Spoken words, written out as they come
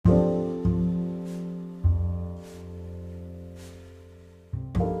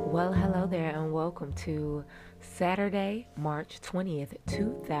Hello there, and welcome to Saturday, March 20th,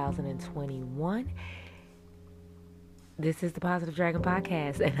 2021. This is the Positive Dragon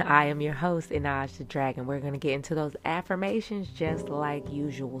Podcast, and I am your host, Inaj the Dragon. We're going to get into those affirmations just like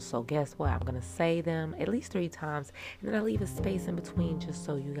usual. So, guess what? I'm going to say them at least 3 times, and then I'll leave a space in between just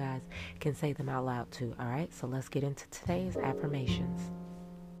so you guys can say them out loud too. All right, so let's get into today's affirmations.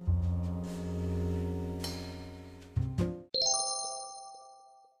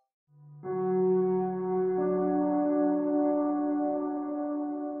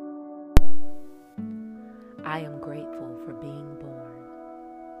 I am grateful for being born.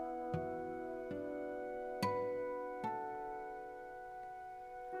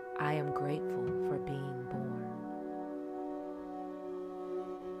 I am grateful for being born.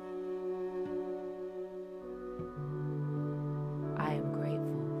 I am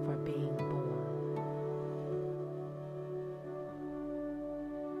grateful for being born.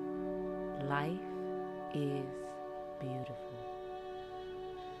 Life is beautiful.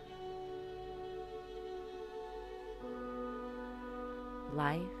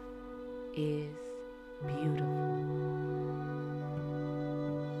 Life is beautiful.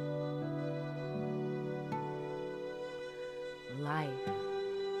 Life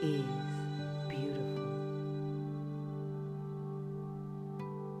is beautiful.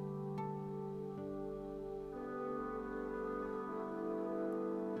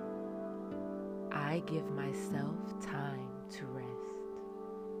 I give myself time to rest.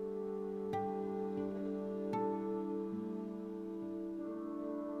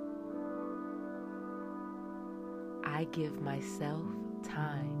 I give myself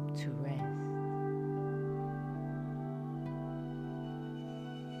time to rest.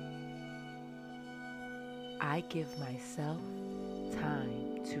 I give myself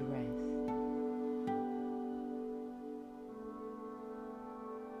time to rest.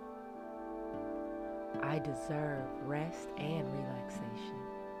 I deserve rest and relaxation.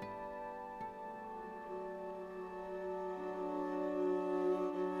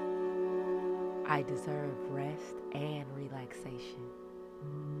 I deserve rest and relaxation.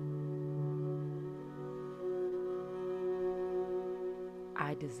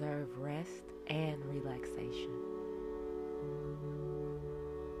 I deserve rest and relaxation.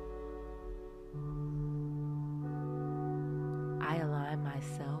 I align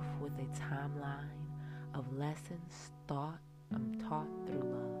myself with a timeline of lessons taught through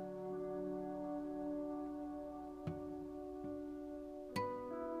love.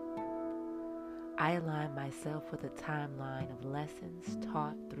 I align myself with a timeline of lessons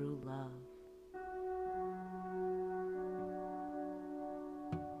taught through love.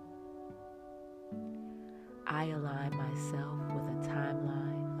 I align myself with a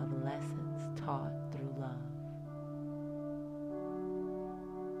timeline of lessons taught through love.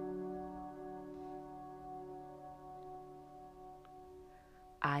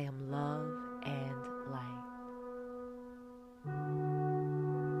 I am love and light.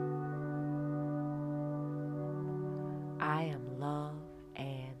 I am love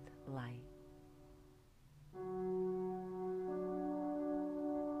and light.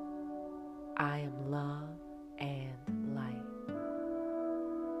 I am love and light.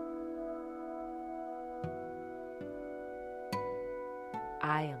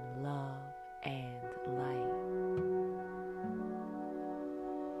 I am love and light.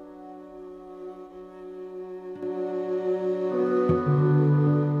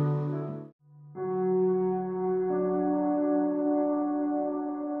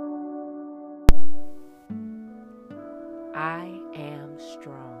 I am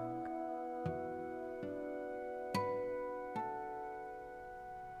strong.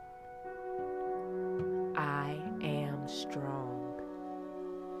 I am strong.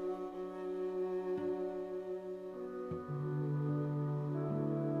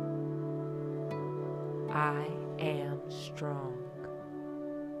 I am strong.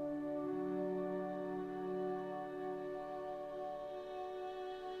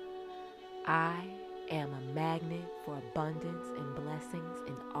 I am a magnet for abundance and blessings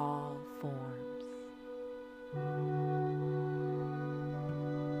in all forms.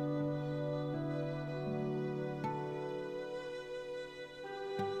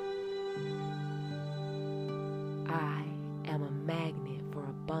 I am a magnet for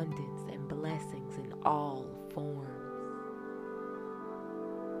abundance and blessings in all forms.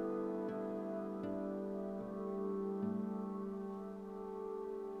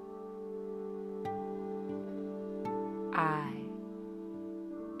 I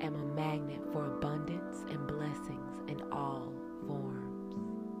am a magnet for abundance and blessings in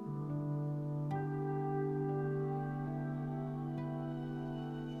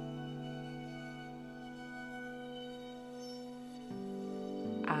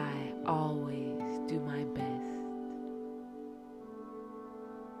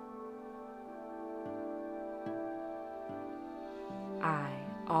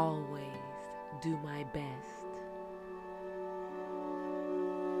always do my best.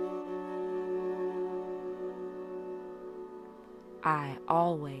 I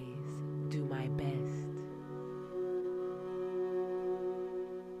always do my best.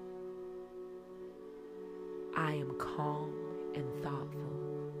 I am calm and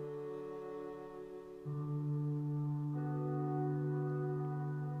thoughtful.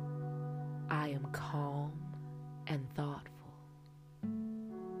 I am calm and thoughtful.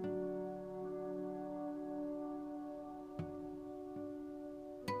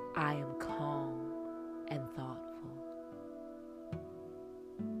 I am calm and thoughtful.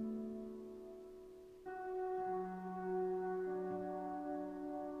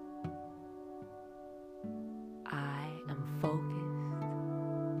 I am focused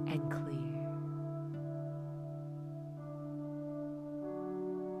and clear.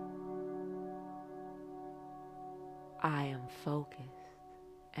 I am focused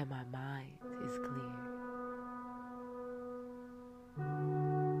and my mind is clear.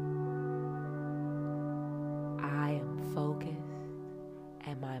 I am focused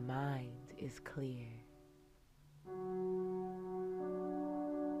and my mind is clear.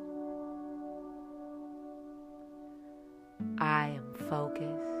 I am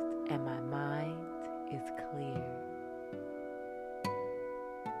focused and my mind is clear.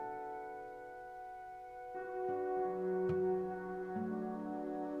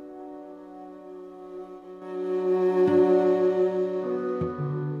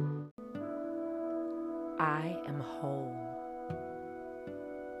 I am whole.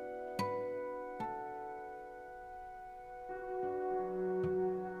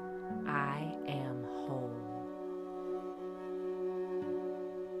 I am whole.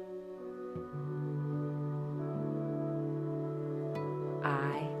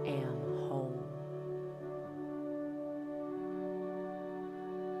 I am whole.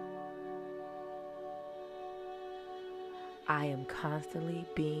 I am constantly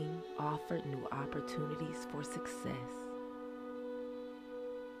being offered new opportunities for success.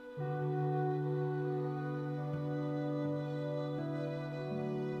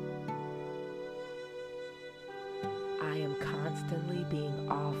 I am constantly being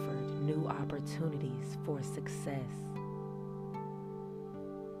offered new opportunities for success.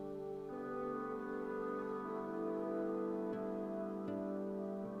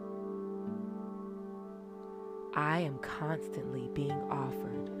 I am constantly being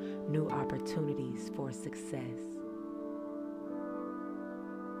offered new opportunities for success.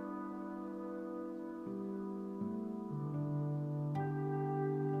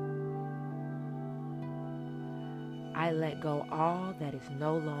 I let go all that is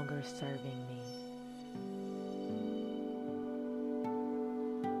no longer serving me.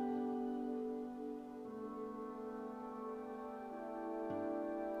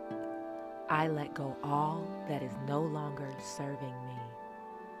 I let go all that is no longer serving me.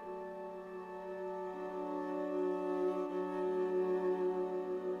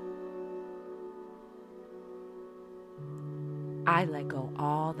 I let go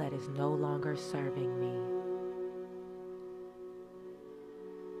all that is no longer serving me.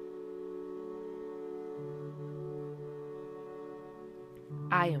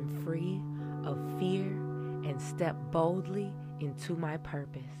 I am free of fear and step boldly into my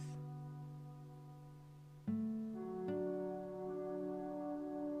purpose.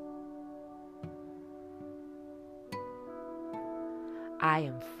 I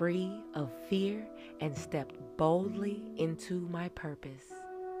am free of fear and step boldly into my purpose.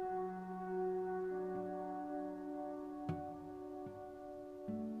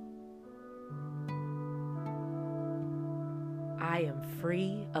 I am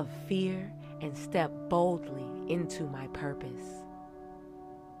free of fear and step boldly into my purpose.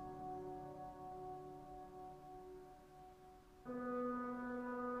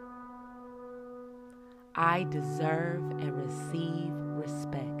 I deserve and receive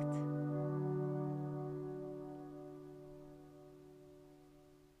respect.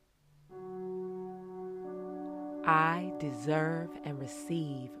 I deserve and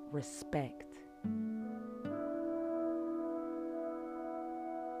receive respect.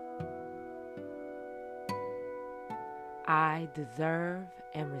 I deserve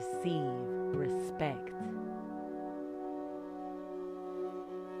and receive respect.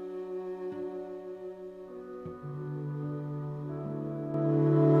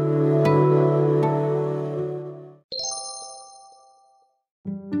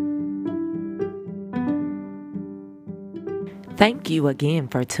 Thank you again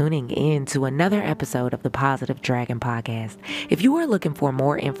for tuning in to another episode of the Positive Dragon Podcast. If you are looking for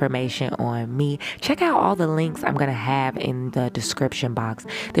more information on me, check out all the links I'm going to have in the description box.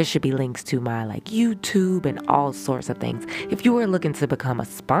 There should be links to my YouTube and all sorts of things. If you are looking to become a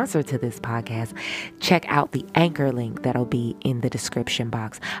sponsor to this podcast, check out the Anchor link that'll be in the description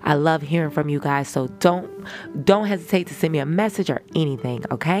box. I love hearing from you guys, so don't hesitate to send me a message or anything,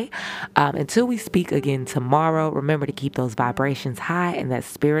 okay? Until we speak again tomorrow, remember to keep those vibrations high and that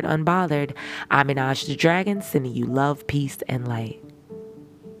spirit unbothered. I'm Inaj the Dragon, sending you love, peace, and light.